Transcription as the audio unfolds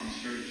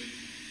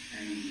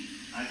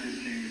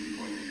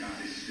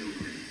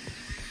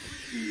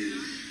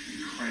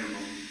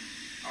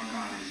Our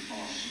God is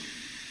awesome.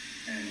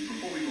 And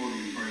before we go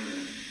any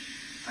further,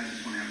 I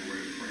just want to have a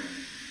word of prayer.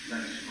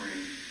 Let us pray.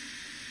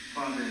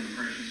 Father, in the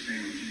precious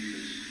name of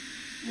Jesus,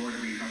 Lord,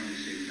 we come to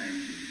say thank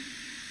you.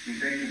 We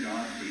thank you,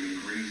 God, for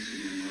your grace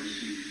and your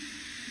mercy.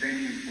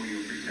 Thank you for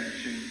your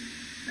protection.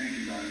 Thank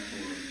you, God,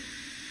 for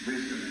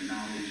wisdom and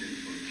knowledge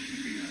and for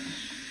keeping us,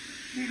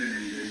 even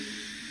in this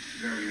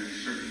very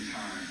uncertain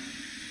time.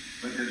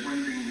 But there's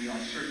one thing we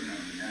are certain of,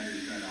 and that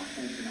is that our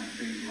hope and our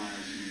faith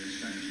lies in your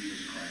Son,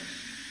 Jesus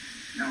Christ.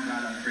 Now,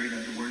 God, I pray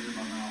that the words of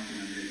my mouth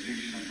and the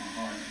meditation of my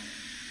heart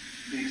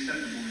be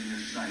acceptable in your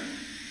sight.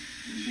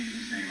 In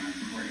Jesus' name I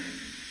pray.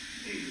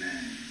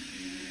 Amen.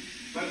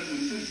 Brothers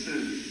and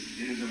sisters,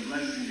 it is a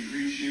blessing to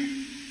greet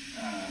you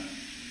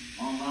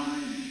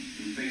online and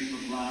through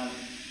Facebook Live.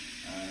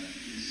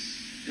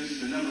 It's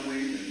just another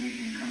way that we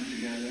can come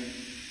together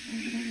and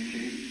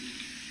communicate.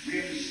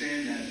 We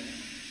understand that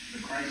the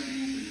crises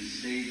and the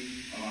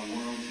state of our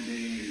world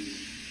today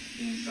is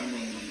in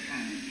somewhat of a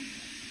panic.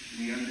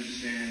 We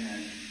understand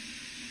that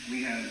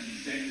we have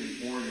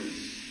executive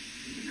orders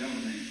that the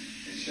government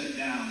has shut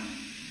down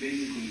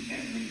basically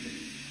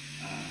everything.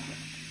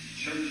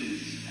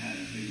 Churches have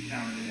been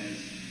counted as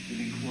to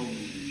be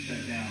closed and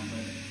shut down.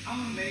 But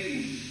I'm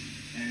amazed,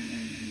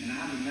 and I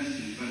have a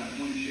message, but I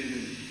want to share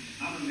this.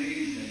 I'm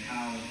amazed at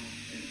how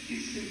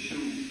essential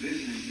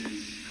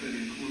businesses could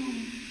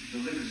include the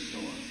liquor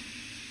store.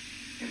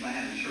 If I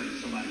had a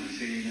church, somebody would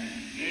say amen.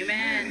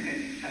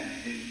 Amen.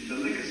 The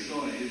liquor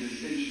store is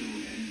essential.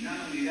 And not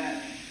only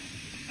that,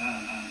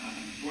 I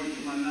brought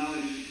to my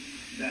knowledge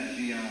that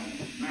the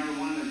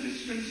marijuana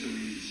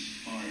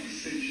dispensaries are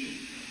essential.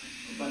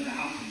 But the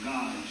house of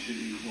God should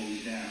be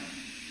closed down.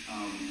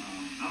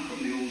 I'm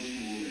from the old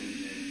school,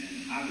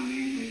 and I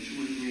believe where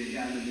two or three are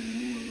gathered in the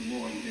name of the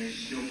Lord, there's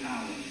still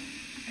power.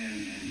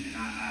 And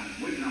I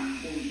would not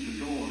close the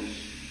doors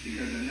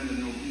because I never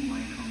know who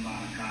might come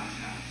by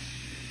God's house.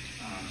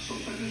 So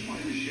I just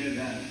wanted to share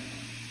that.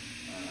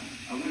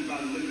 I went by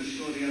the liquor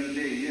store the other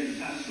day. Yeah, the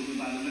pastor went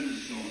by the liquor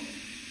store.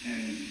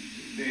 And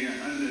they are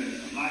under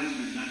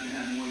advisement not to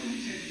have more than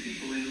 10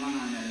 people in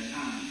line at a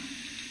time.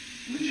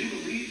 Would you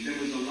believe there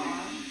was a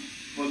line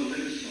for the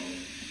liquor store?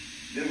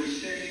 They were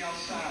standing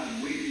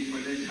outside waiting for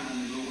their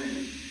time to go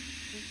in.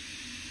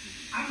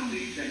 I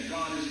believe that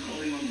God is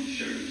calling on the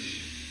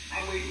church.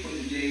 I wait for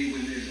the day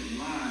when there's a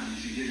line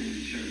to get in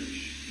the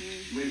church,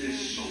 where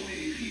there's so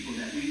many people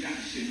that we got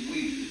to say,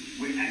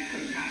 we're at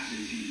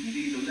capacity. We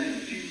need to let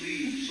a few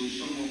leave so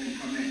someone can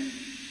come in.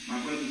 My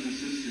brothers and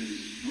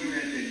sisters, we're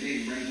at that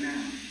day right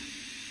now.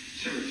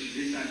 Church,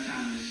 it's our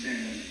time to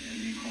stand up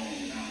and be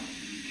called out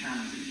and be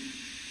counted.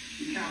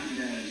 Be counted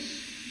as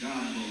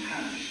God will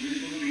have us. We're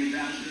supposed to be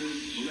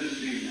ambassadors, so let's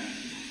be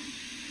ambassadors.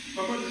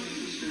 My brothers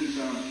and sisters,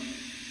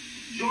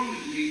 join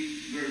with me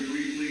very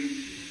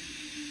briefly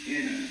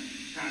in a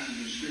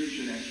passage of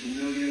scripture that's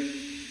familiar.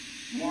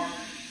 Mark,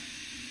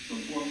 the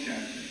 4th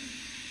chapter.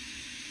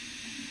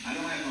 I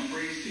don't have my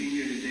praise team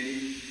here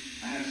today.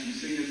 I have some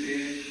singers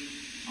here,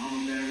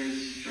 alma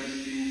bearers,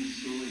 trustees,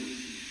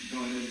 stewards,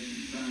 daughters,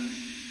 and sons.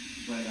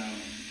 But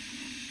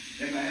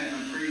if I had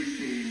my praise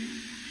team,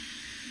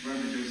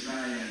 Brother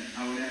Josiah,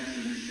 I would ask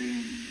him to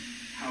sing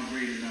How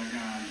Great Is Our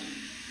God.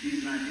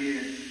 He's not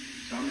here,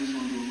 so I'm just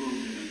going to do a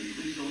little bit of it.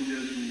 Please don't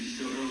judge me, it's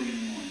still early in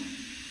the morning.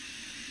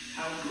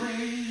 How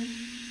great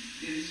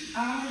is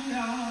our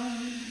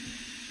God?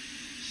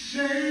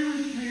 Say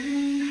with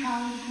me,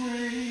 how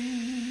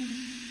great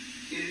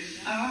is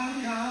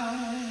our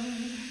God?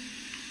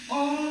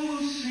 All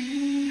will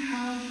see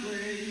how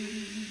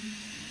great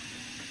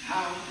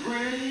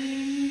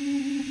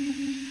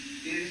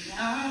is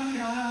our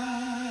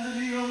God.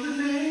 You're the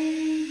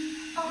name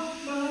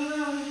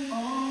above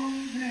all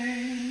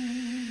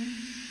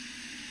names,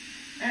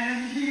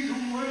 and He's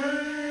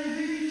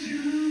worthy to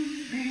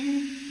be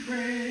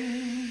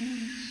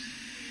praised.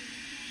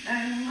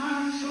 And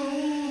my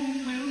soul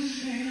will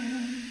sing,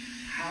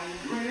 how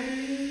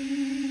great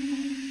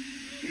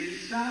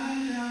is our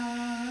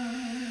God.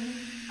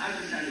 I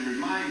just had to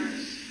remind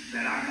us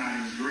that our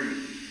God is great.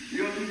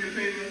 You all do me a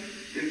favor?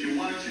 If you're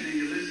watching and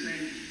you're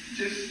listening,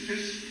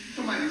 just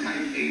somebody type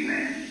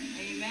amen.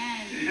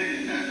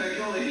 Amen. That's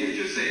all I hear.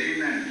 Just say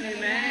amen.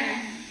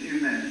 Amen.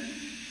 Amen.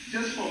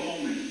 Just for a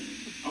moment,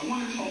 I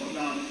want to talk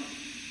about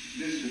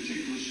this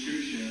particular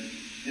scripture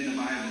in the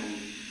Bible,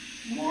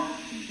 Mark,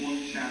 the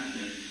 4th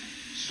chapter,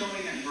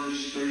 starting at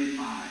verse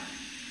 35.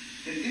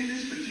 And in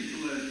this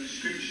particular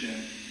scripture,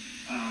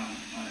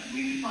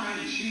 we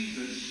find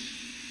Jesus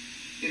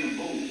in a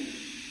boat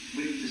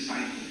with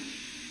disciples.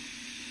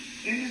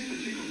 In this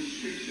particular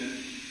scripture,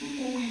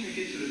 before we even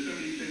get to the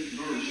 35th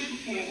verse,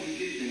 before we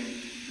get there,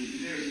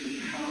 there's the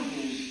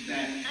parables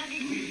that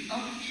lead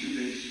up to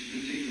this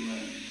particular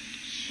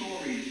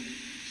story.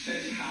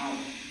 Says how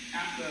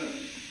after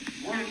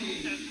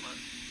working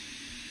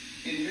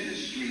in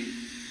ministry,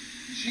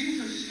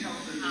 Jesus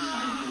tells the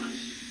disciples,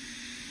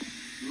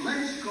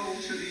 let's go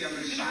to the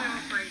other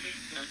side.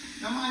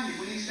 Now mind you,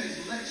 when he says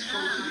let's go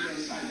to the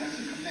other side, that's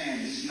a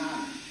command. It's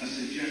not a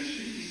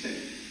suggestion. He said,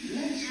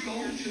 let's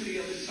go to the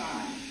other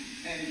side.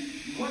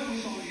 And what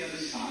was on the other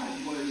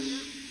side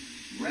was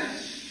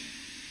rest,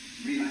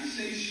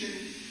 relaxation,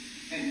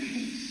 and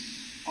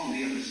peace on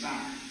the other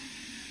side.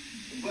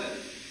 But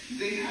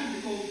they had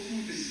to go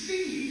through the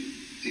sea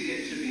to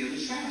get to the other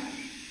side.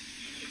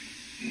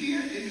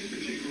 Here in this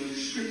particular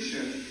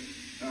scripture,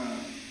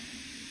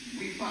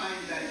 we find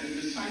that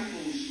the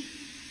disciples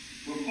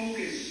were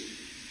focused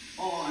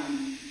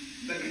on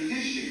the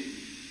condition,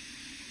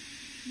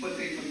 but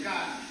they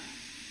forgot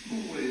who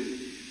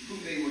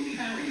they were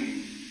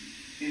carrying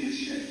in the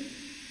ship.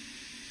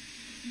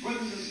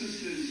 Brothers and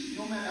sisters,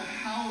 no matter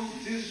how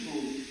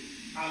dismal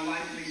our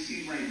life may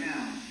seem right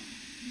now,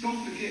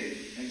 don't forget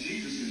that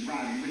Jesus is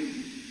riding with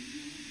you.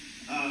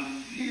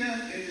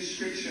 Here in the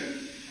scripture,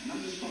 and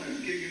I'm just going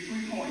to give you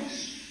 3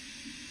 points.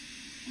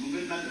 I'm a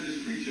good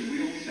Methodist preacher.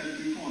 We always have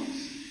 3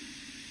 points.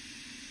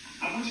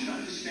 I want you to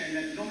understand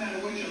that no matter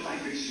what your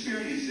life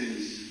experience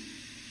is,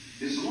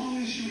 as long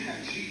as you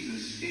have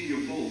Jesus in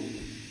your boat,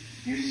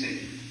 you're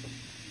safe.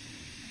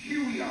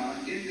 Here we are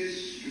in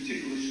this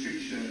particular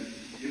scripture.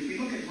 If we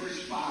look at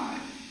verse 5,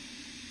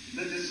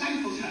 the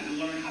disciples had to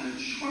learn how to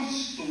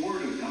trust the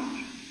Word of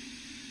God.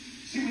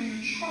 See, when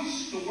you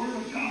trust the Word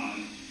of God,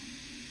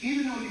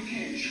 even though you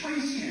can't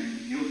trace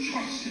Him, you'll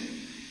trust Him.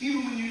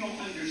 Even when you don't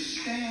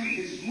understand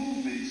His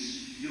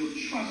movements, you'll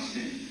trust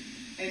Him.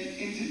 And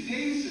in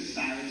today's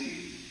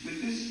society,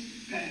 with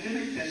this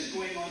pandemic that's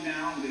going on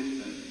now, with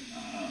the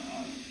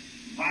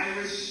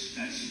virus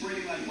that's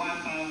spreading like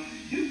wildfire,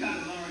 you've got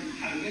to learn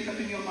how to make up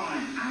in your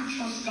mind, I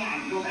trust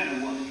God no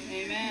matter what.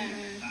 Amen.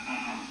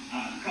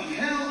 Come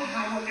hell or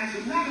high water. As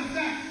a matter of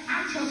fact,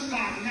 I trust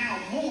God now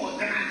more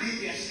than I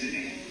did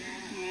yesterday.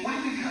 Amen. Why?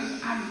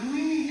 Because I'm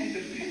leaning and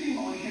depending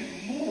on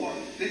Him more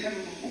than ever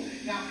before.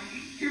 Now,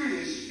 here it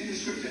is in the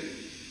scripture.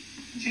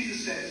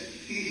 Jesus says,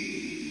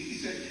 he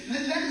said,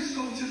 let us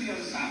go to the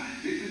other side.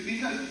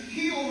 Because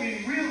He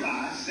already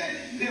realized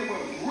that there were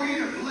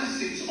greater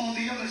blessings on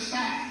the other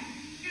side.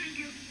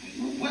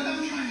 What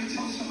I'm trying to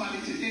tell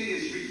somebody today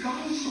is,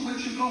 regardless of what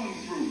you're going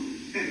through,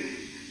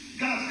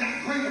 God's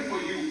got greater for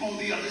you on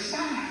the other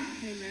side.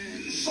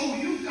 Amen. So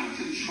you've got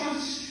to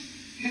trust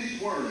His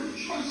word.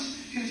 Trust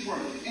His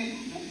word. And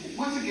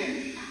once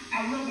again,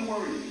 I love the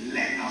word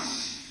let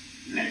us.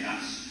 Let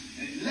us.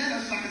 And let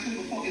us, like I told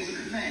you before, is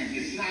a command.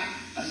 It's not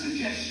a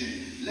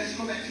suggestion. Let's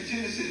go back to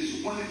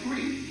Genesis 1 and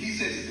 3. He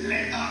says,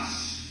 let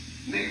us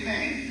make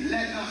man.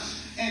 Let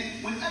us.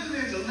 And whenever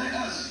there's a let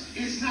us,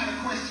 it's not a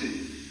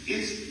question.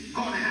 It's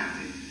going to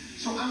happen.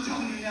 So I'm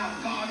telling you now,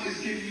 God is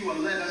giving you a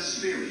let us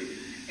spirit.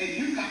 And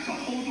you've got to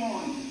hold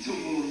on to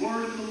the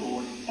word of the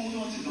Lord, hold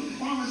on to the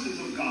promises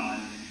of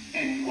God,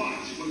 and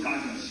watch what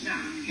God does.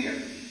 Now,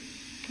 here,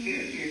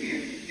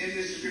 in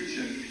this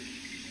scripture,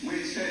 where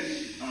it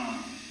says,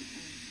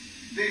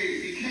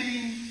 they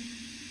became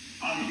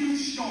a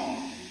huge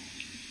storm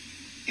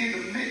in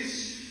the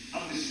midst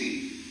of the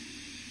sea.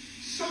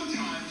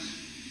 Sometimes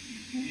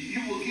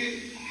you will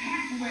get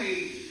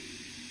halfway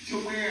to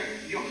where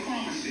your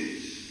promise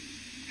is.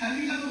 Have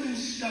you ever been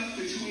stuck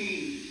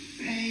between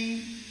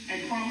pain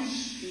and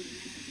promise?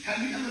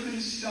 Have you ever been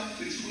stuck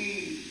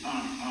between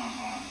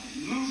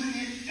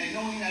losing it and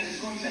knowing that it's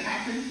going to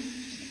happen?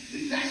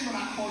 That's what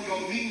I call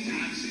your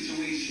meantime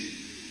situation.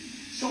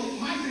 So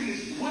my thing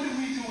is, what are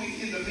we doing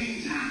in the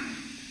meantime?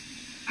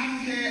 I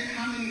don't care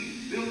how many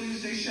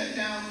buildings they shut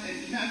down.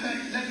 And matter of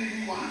fact, let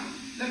me rewind.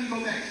 Let me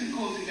go back to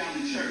closing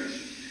down the church.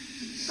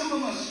 Some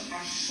of us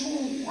are so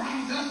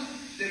wound up,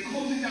 they're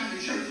closing down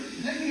the church.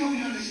 Let me help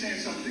you understand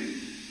something.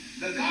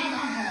 The God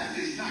I have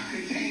is not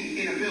contained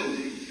in a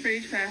building.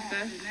 Preach,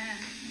 Pastor.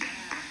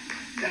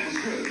 That was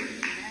good.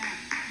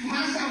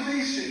 My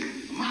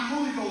salvation, my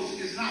Holy Ghost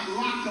is not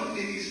locked up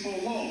in these 4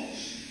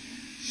 walls.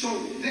 So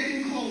they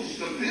can close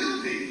the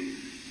building,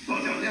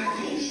 but they'll never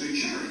close the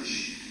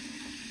church.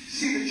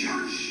 See, the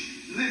church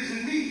lives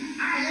in me.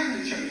 I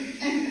am the church.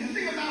 And the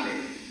thing about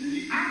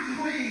it, our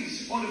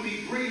praise ought to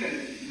be greater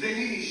than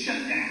any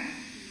shutdown.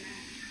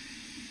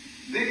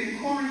 They can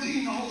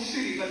quarantine the whole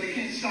city, but they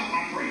can't stop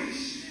my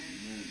praise.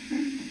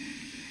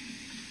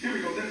 Here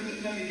we go.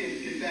 Let me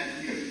get back,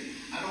 because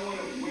I don't want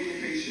to weigh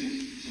your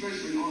patience,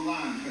 especially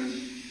online, because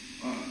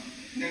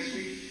next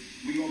week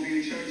we're going to be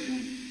in church,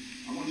 and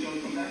I want y'all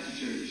to come back to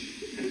church.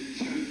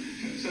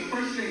 So the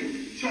first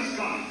thing, trust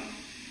God.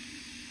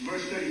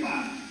 Verse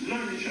 35,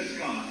 learn to trust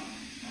God.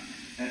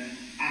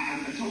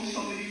 I told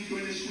some of you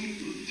during this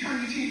week, turn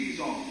your TVs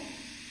off,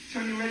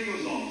 turn your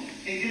radios off,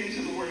 and get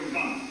into the Word of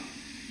God.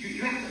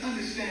 You have to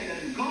understand that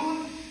if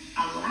God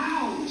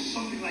allows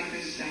something like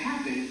this to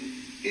happen,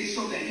 it's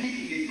so that He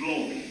can get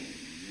glory.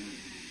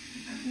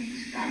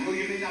 I know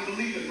you may not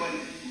believe it, but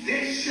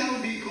there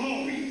shall be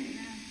glory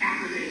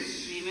after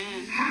this.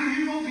 Amen. How do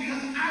you know?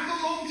 Because I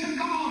belong to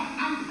God.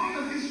 I'm part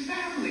of His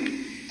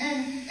family.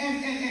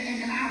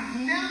 And I've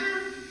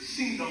never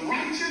seen the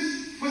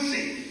righteous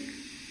forsaken,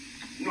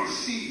 nor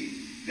seed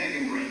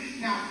begging bread.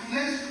 Now,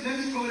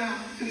 let's go down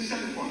to the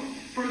second point.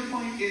 First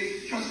point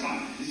is trust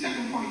God. The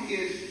second point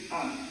is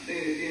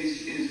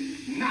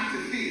not to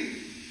fear.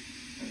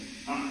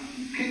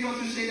 Can you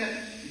also say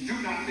that?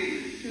 Do not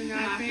fear. Do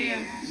not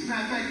fear. As a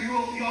matter of fact, you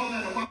all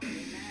that are watching.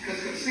 Because,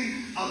 see,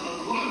 a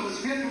lot of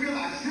us, we have to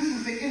realize this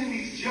is the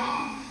enemy's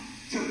job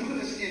to put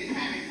us in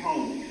panic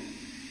mode.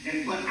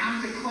 But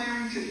I'm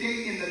declaring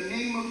today in the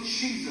name of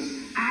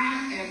Jesus,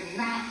 I am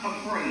not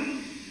afraid.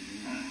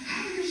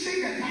 How do you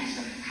say that,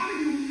 Pastor? How do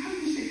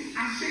you say it?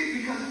 I say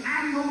it because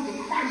I know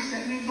the Christ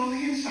that lives on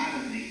the inside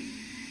of me.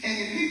 And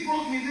if he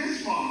brought me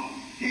this far,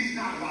 he's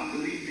not about to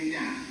leave me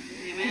down.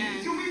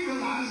 Amen. Do we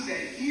realize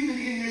that even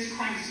in this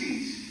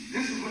crisis,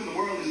 this is when the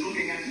world is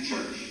looking at the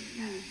church.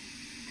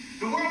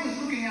 The world is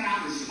looking at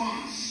our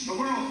response. The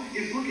world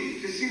is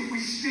looking to see if we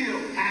still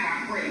have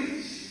our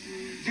praise.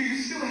 Do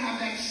you still have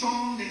that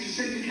song that you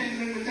said you can't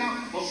live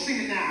without? Well,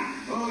 sing it now.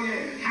 Oh,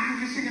 yeah. How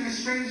can you sing in a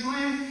strange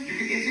land?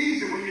 It's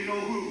easy when you know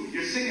who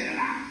you're singing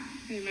about.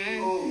 Amen.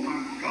 Oh,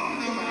 my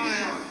God. Somebody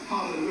shout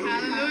hallelujah.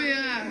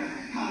 Hallelujah.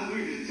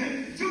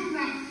 Hallelujah. Do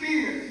not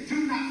fear.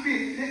 Do not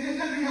fear.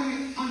 Let me help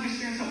you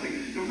understand something.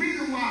 The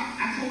reason why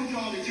I told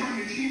y'all to turn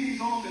your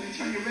TVs off and to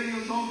turn your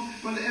radios off,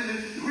 Brother Evan,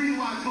 the reason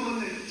why I told them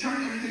to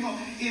turn everything off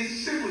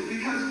is simply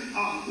because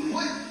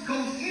what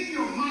goes in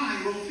your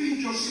mind will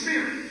feed your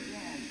spirit.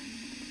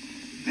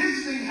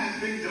 This thing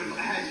has been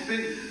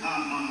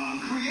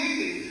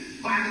created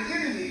by the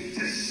enemy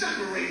to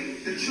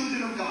separate the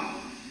children of God.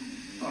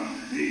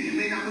 You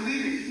may not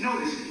believe it.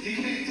 Notice, you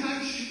can't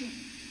touch.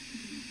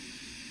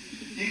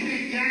 You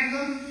can't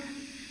gather.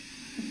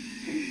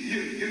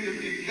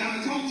 You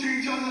got to talk to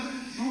each other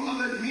through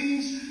other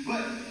means,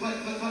 but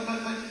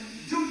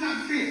do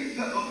not fear.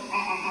 How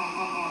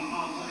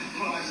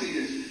do I say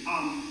this?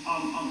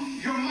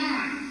 Your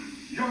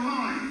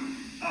mind.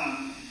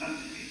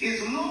 As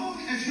long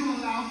as you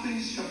allow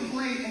things to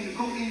play and to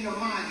go in your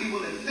mind, it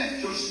will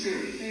affect your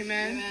spirit.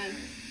 Amen. Amen.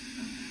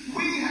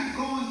 We have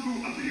gone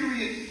through a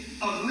period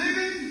of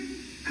living,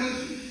 because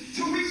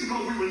 2 weeks ago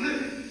we were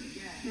living.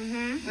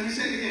 Mm-hmm. Let me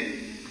say it again.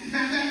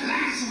 That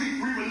last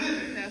week we were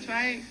living. That's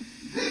right.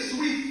 This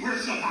week we're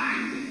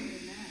surviving.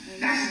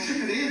 That's the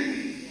trick of the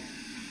enemy.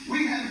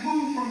 We have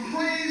moved from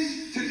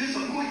praise to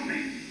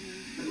disappointment.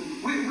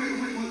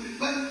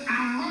 But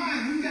our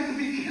mind, we've got to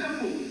be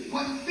careful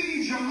what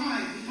feeds your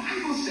mind. The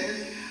Bible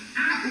says,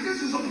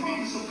 this is a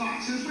promise of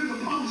God. Since we're the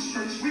promise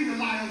church, we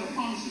rely on the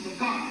promises of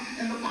God.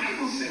 And the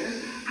Bible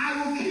says, I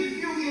will keep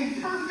you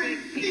in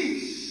perfect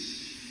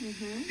peace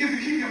if you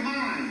keep your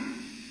mind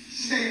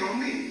stayed on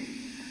me.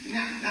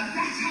 Now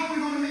that's how we're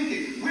going to make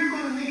it. We're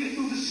going to make it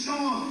through the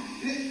storm.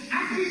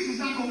 Our peace is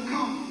not going to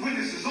come when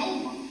this is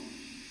over.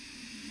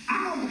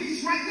 I want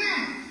peace right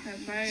now.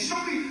 That's right. So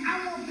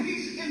I want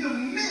peace in the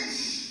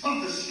midst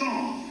of the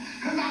storm.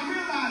 Because I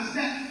realize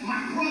that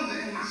my brother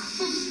and my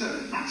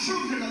sister, my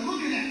children are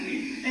looking at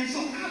me. And so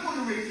I want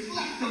to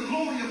reflect the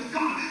glory of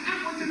God.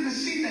 I want them to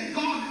see that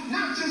God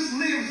not just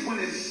lives when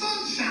it's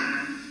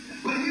sunshine,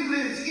 but he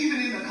lives even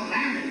in the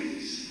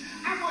calamities.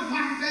 I want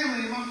my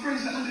family and my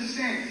friends to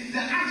understand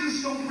that I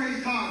just don't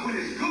praise God when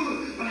it's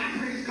good, but I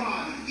praise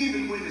God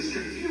even when it's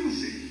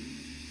confusing.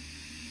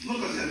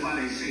 Look at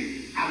somebody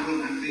say, I will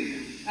not fear.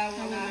 I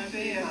will not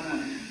fear.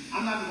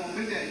 I'm not going to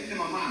put that in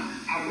my mind.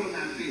 I will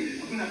not fear.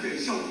 I will not fear.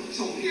 So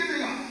here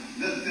they are.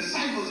 The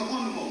disciples are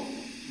on the boat.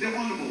 They're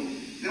on the boat.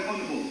 They're on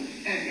the boat.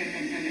 And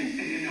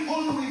they're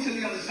on the way to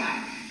the other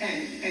side.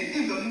 And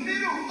in the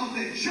middle of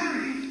their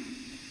journey,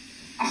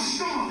 a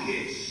storm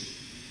hits.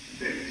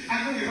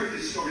 I know you heard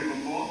this story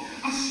before.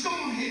 A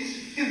storm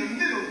hits in the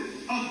middle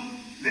of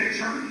their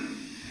journey.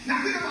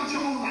 Now think about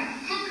your own life.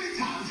 How many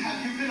times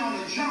have you been on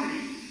a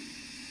journey?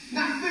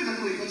 Not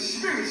physically, but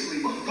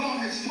spiritually, what God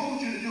has told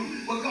you to do,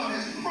 what God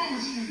has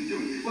promised you to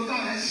do, what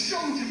God has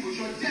shown you was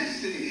your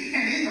destiny.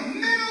 And in the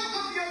middle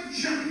of your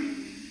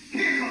journey,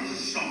 here comes a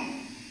storm.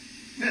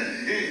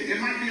 It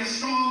might be a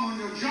storm on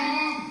your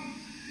job.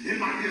 It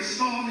might be a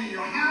storm in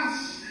your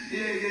house. If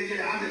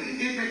it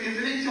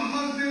ain't your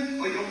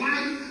husband or your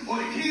wife or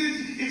the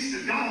kids,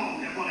 it's the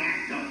dog that won't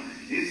act up.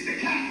 It's the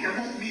cat that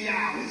won't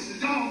meow. It's the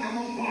dog that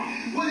won't bark.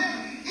 Whatever.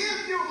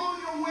 If you're on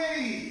your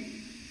way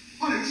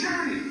on a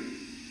journey,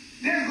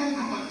 there's going to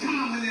come a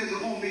time when there's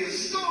going to be a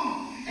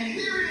storm. And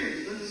here it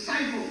is, the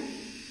disciples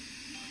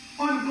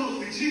on the boat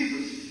with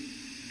Jesus,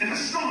 and a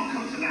storm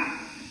comes about.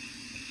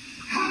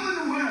 How in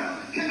the world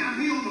can I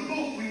be on the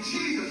boat with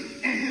Jesus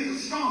and here's a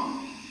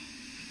storm?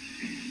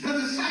 The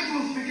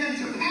disciples begin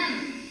to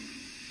panic.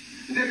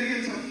 They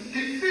begin to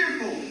get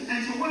fearful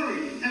and to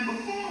worry. And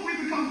before we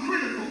become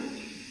critical,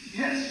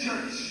 yes,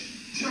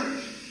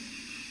 church,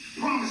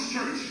 Promise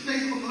Church,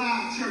 Facebook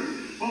Live Church,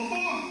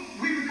 before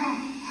we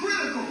become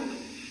critical,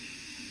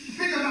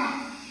 think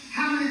about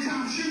how many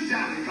times you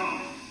doubted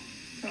God.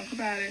 Talk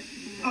about it.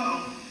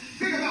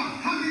 Think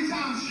about how many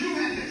times you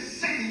had to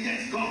second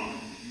guess God.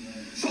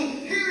 So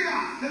here we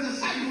are, the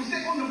disciples,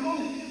 they're on the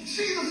boat.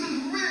 Jesus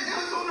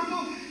is on the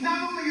boat.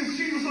 Not only is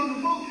Jesus on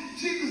the boat,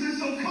 Jesus is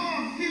so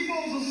calm, he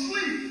falls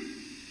asleep.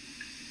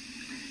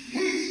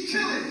 He's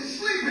chilling,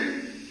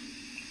 sleeping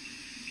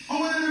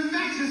on the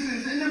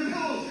mattresses and the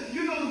pillows.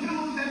 You know the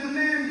pillows that the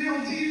man be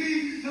on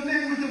TV, the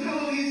man with the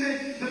pillow, he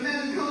said, the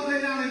man with the pillow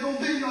lay down and go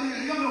bend. Y'all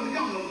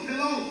know the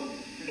pillow.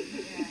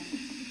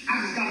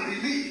 I just got to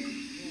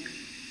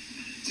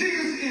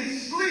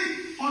is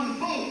asleep on the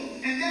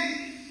boat, and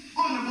they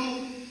on the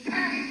boat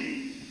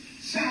panicking.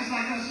 Sounds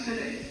like us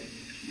today.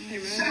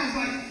 Amen. Sounds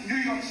like New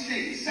York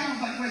State.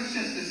 Sounds like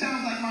Westchester.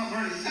 Sounds like Mount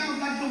Vernon.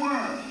 Sounds like the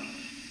world.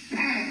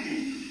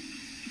 Panicking.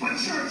 But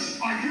church,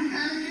 are you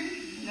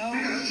panicking? No.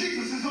 Because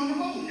Jesus is on the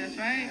boat. That's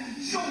right.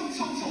 So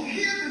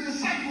here the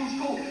disciples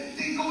go.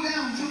 They go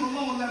down to the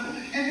lower level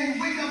and they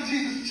wake up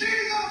Jesus.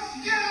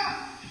 Jesus, get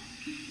up!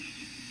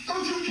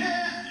 Don't you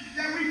care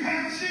that we're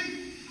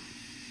perishing?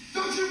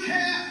 Don't you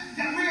care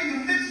that we're in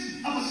the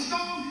midst of a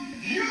storm?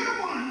 You're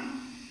the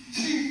one,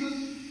 Jesus,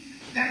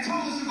 that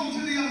told us to go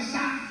to the other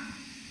side.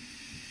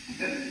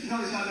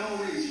 Notice how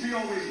we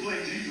always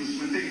blame Jesus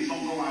when things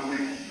don't go our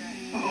way.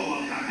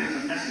 Oh, God,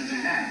 there's a message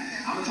in that.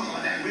 I'm going to talk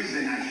about that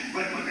Wednesday night.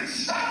 But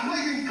stop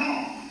blaming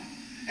God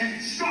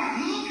and start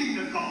looking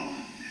to God.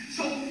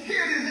 So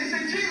here it is. They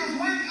say, Jesus,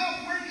 wake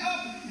up, wake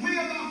up.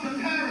 We're about to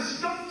perish.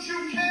 Don't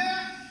you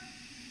care?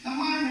 Now,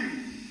 mind you,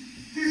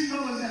 these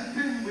fellas have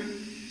been with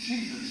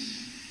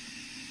Jesus.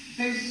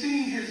 They've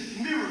seen his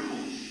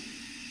miracles.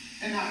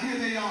 And now here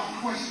they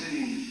are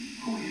questioning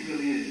who he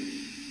really is.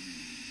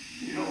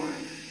 You know what?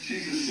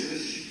 Jesus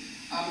says,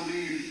 I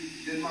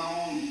believe in my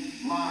own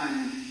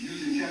mind,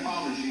 using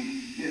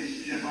Jeffology.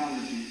 Yes,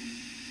 Jeffology.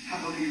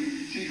 I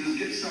believe Jesus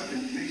gets up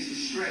and makes a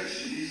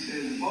stretch. And he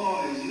says,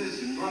 boys,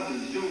 listen,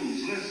 brothers,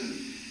 dudes,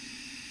 listen.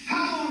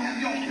 How long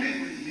have y'all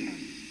been with me?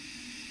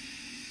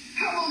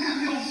 How long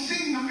have y'all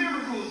seen the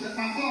miracles that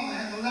my Father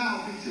has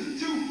allowed me to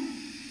do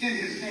in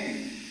his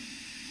name?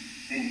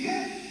 And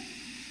yet,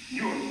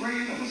 you're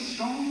afraid of a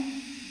storm?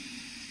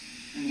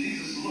 And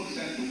Jesus looks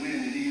at the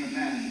wind and he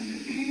commands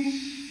it,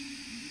 peace,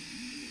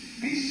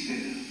 be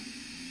still.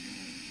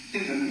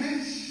 In the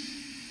midst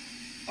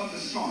of the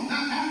storm,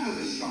 not after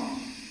the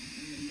storm,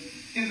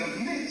 in the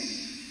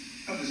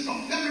midst of the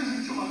storm. That brings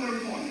me to my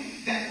third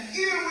point, that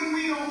even when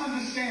we don't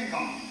understand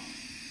God,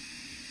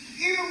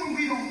 even when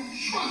we don't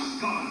trust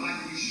God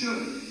like we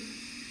should,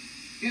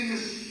 in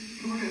this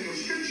portion of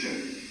scripture,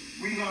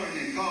 we learn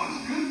that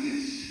God's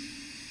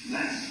goodness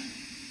lasts.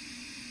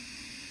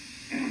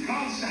 And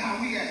regardless of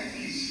how we act,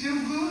 he's still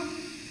good.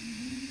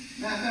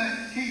 Matter of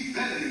fact, he's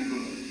better than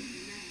good.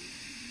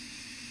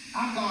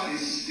 Our God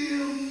is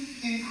still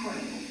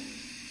incredible.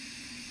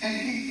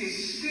 And he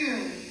is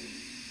still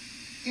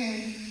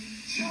in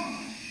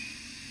charge.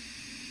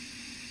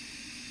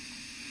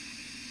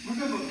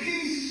 Remember,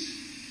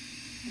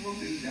 peace, wrote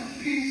this down,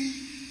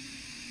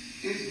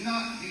 peace is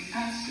not the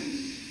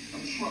absence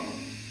of trouble.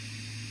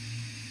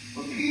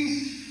 But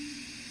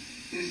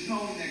peace is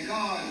knowing that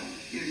God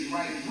is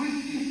right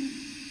with you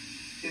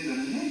in the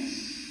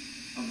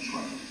midst of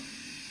trouble.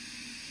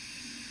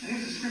 And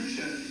here's a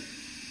scripture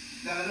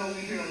that I know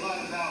we hear a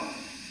lot about.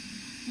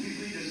 We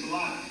read this a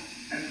lot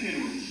at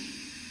funerals.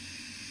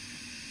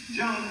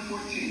 John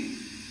 14.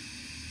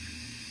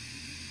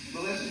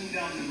 But let's move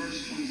down to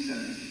verse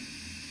 27,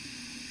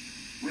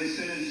 where it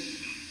says,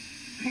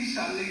 peace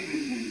I leave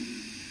with you.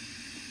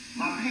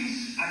 My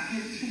peace I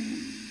give to you.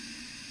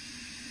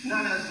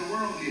 Not as the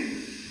world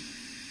gives.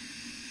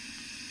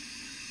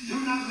 Do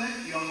not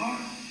let your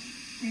heart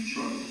be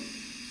troubled.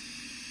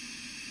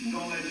 And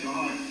don't let your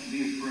heart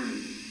be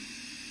afraid.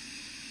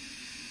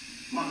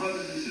 My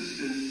brothers and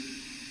sisters,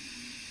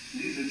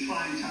 these are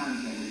trying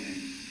times that we're in.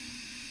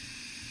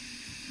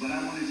 But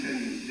I want to tell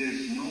you,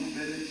 there's no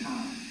better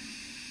time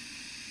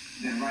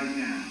than right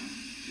now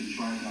to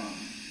try God.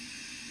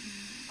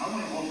 I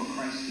want to offer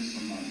Christ to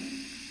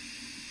somebody.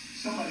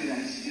 Somebody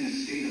that's in a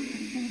state of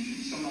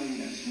confusion. Somebody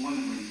that's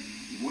wondering,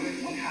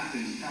 what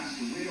happens,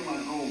 Pastor? Where do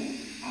I go?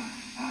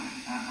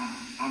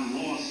 I'm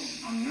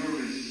lost. I'm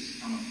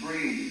nervous. I'm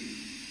afraid.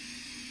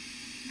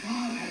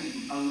 God has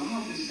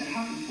allowed this to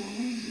happen for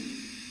a reason.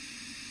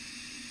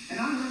 And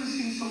I've never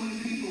seen so many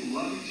people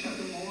love each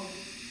other more.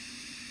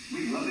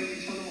 We're loving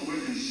each other more.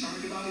 We're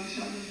concerned about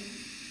each other.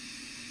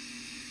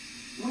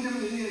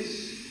 Whatever it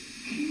is,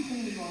 keep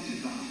holding on to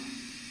God.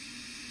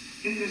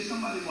 If there's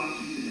somebody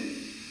watching today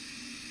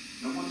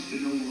that wants to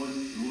know what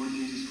the Lord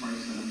Jesus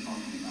Christ that I'm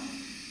talking about,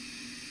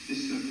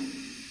 it's simple.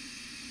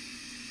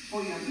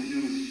 All you have to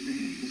do is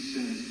repeat the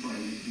sinner's prayer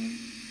with me.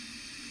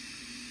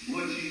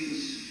 Lord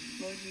Jesus,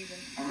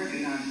 I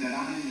recognize that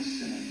I am a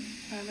sinner.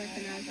 I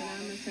recognize that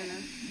I'm a sinner.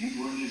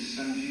 You brought your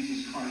son,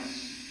 Jesus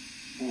Christ,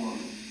 for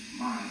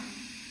my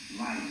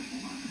life, for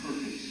my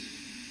purpose.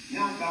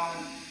 Now, God,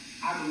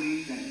 I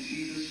believe that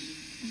Jesus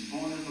was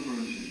born of a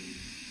virgin,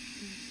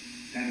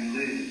 that he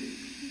lived,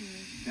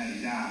 that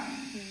he died,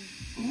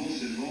 but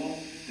most of all,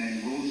 that he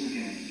rose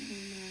again.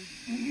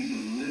 And he's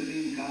a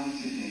living God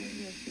today.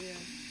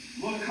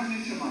 Lord, come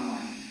into my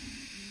life.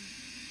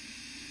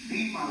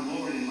 Be my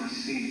Lord and my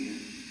Savior.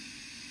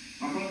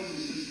 My brothers and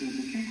sisters,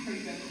 if you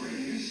prayed that prayer,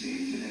 you're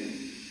saved today.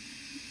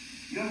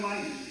 Your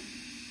life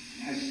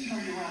has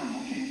turned around,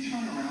 or can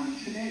turn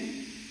around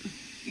today.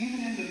 Even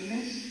in the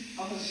midst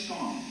of a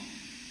storm,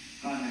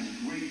 God has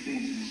great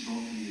things in store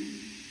for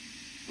you.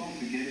 Don't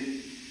forget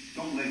it.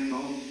 Don't let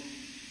go.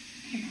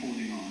 Keep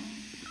holding on.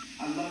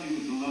 I love you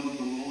with the love of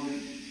the Lord.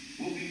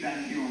 We'll be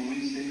back here on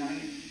Wednesday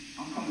night.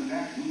 I'm coming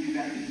back. We'll be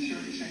back in the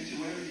church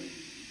sanctuary.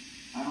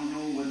 I don't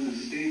know what the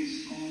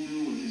state's going to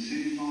do, what the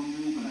city's going to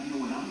do, but I know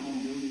what I'm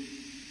going to do.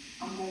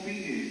 I'm going to be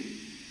here.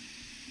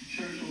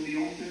 Church will be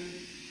open.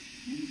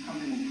 You can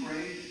come in and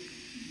pray.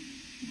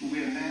 You can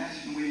wear a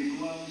mask, you can wear your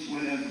gloves,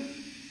 whatever.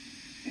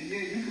 And yeah,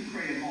 you can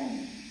pray at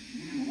home.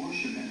 You can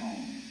worship at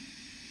home.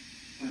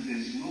 But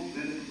there's no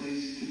better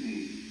place to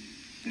be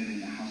than in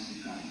the house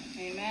of God.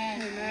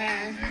 Amen.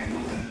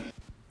 Amen.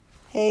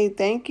 Hey,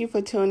 thank you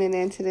for tuning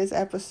in to this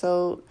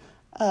episode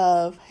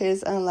of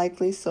His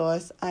Unlikely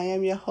Source. I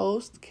am your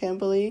host,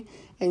 Kimberly,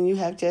 and you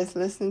have just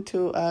listened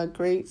to a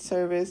great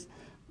service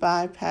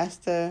by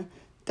Pastor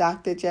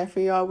Dr.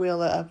 Jeffrey R.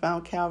 Wheeler of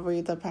Mount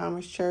Calvary, the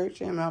Palmer's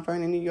Church in Mount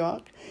Vernon, New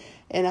York.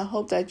 And I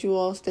hope that you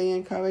all stay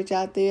encouraged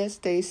out there,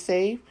 stay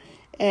safe,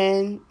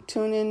 and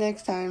tune in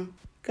next time.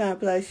 God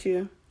bless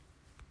you.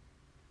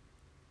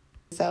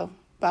 So,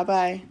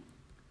 bye-bye.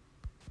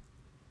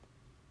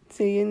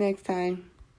 See you next time.